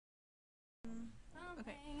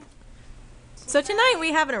So tonight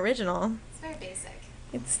we have an original. It's very basic.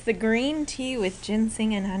 It's the green tea with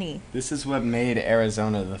ginseng and honey. This is what made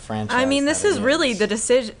Arizona the franchise. I mean, this that is it really the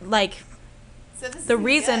decision, like, So this the is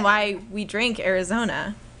reason good. why we drink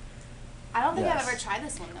Arizona. I don't think Yes. I've ever tried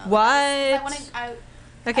this one though. What?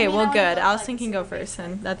 Okay, mean, well, I good. would Allison like can go super first, basic.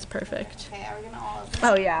 and that's perfect. Okay, are we gonna all open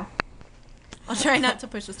Oh, it? yeah. I'll try not to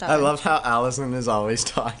push the stuff I in. love how Allison is always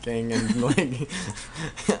talking and like,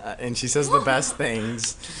 and she says the best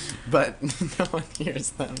things, but no one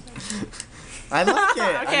hears them. I like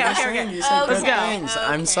it. Okay, I'm just okay, saying okay. you said Okay. good things.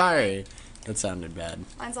 I'm Okay. sorry. That sounded bad.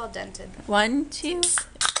 Mine's all dented. 1, 2.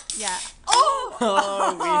 Yeah.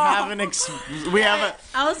 Oh, we have an we have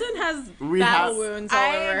Allison has We battle have- wounds all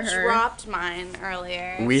I over her. dropped mine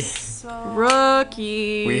earlier. We- so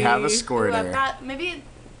Rookie. we have a Ooh, I've scorter. got maybe.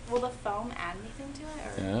 Will the foam add anything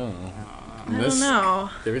to it? Or? Oh. I don't know.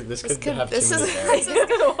 This could have This too is many berries.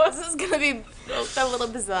 this is gonna be a little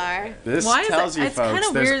bizarre. This Why is tells it? you, It's folks, kind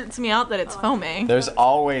of there's- weirds me out that it's foaming. There's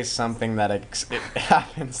always something that it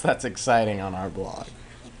happens that's exciting on our blog.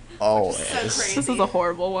 Always. So crazy. This is a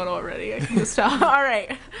horrible one already. I can just tell. All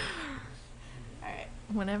right. All right.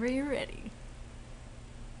 Whenever you're ready.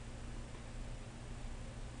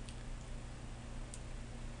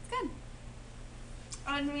 It's good.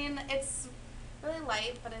 I mean, it's really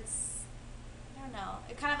light, but it's, I don't know.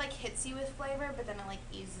 It kind of like hits you with flavor, but then it like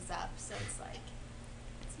eases up, so it's like,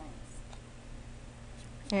 it's nice.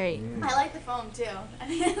 All right. I like the foam too.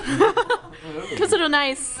 Gives it a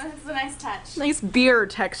nice, It's a nice touch. nice beer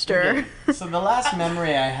texture. Okay, so the last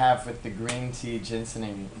memory I have with the green tea,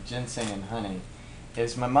 ginseng and honey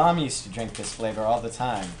is my mom used to drink this flavor all the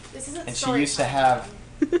time. This isn't And she story used to time. have-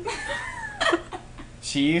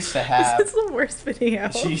 She used to have This is the worst video.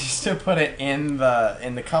 she used to put it in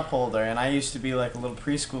the cup holder, and I used to be like a little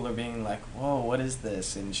preschooler being like, "Whoa, what is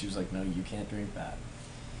this?" And she was like, "No, you can't drink that."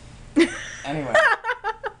 Anyway,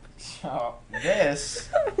 so this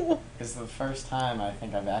is the first time I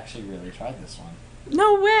think I've actually really tried this one.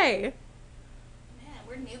 No way. Man,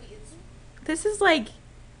 we're newbies. This is like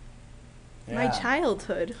my Yeah.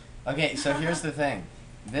 childhood. Okay, so here's the thing.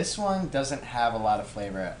 This one doesn't have a lot of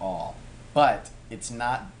flavor at all, but it's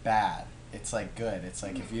not bad. It's like good. It's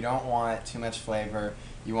like if you don't want too much flavor,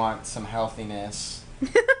 you want some healthiness,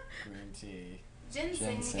 green tea,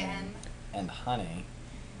 Ginseng again. and honey.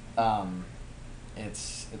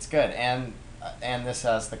 It's good, and this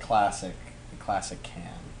has the classic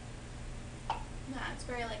can. No, it's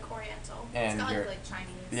very like Oriental. And it's got you're- like Chinese.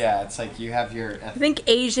 Yeah, it's like you have your I think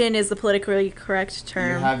Asian is the politically correct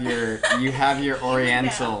term. you have your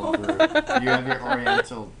Oriental No. group. You have your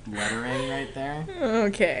Oriental lettering right there.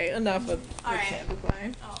 Okay, enough with All the right. candy.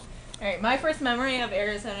 Oh. All right, my first memory of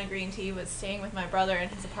Arizona green tea was staying with my brother in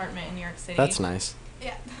his apartment in New York City. That's nice.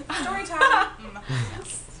 Yeah. Story time.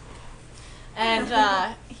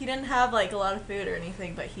 And he didn't have like a lot of food or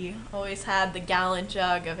anything, but he always had the gallon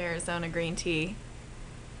jug of Arizona green tea.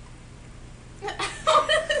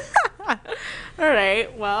 All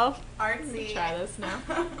right, well, let me Artsy. try this now.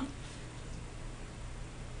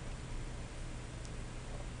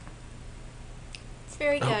 It's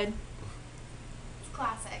very Oh. good. It's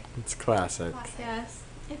classic. It's classic. Classic. Yes,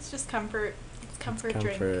 it's just comfort. It's comfort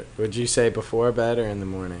drink. Comfort. Would you say before bed or in the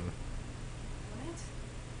morning?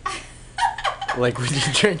 What? Like, would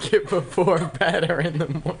you drink it before bed or in the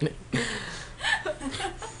morning?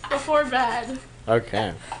 Before bed.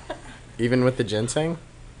 Okay. Even with the ginseng?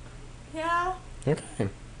 Yeah. Okay.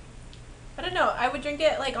 I don't know. I would drink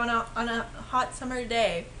it like on a hot summer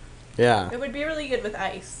day. Yeah. It would be really good with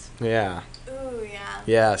ice. Yeah. Ooh, yeah.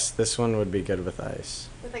 Yes, this one would be good with ice.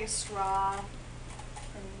 With like a straw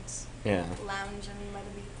and Yeah. lounging by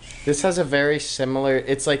the beach. This has a very similar.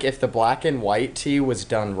 It's like if the black and white tea was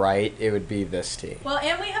done right, it would be this tea. Well,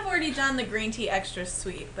 and we have already done the green tea extra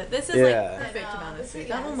sweet, but this is Yeah. like perfect I know. amount of This sweet. is-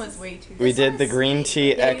 That yeah, one this was is- way too. We This did one the is green sweet. tea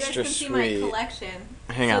Yeah, extra you guys can see sweet. my collection.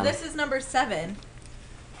 Hang so on. this is number 7.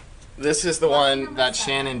 This is the What's one number that 7?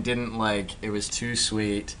 Shannon didn't like. It was too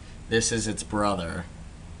sweet. This is its brother.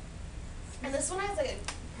 And this one has like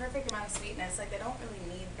a perfect amount of sweetness. Like they don't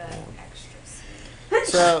really need the Yeah. extra sweet.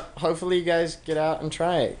 So hopefully you guys get out and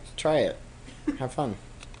try it. Try it. Have fun.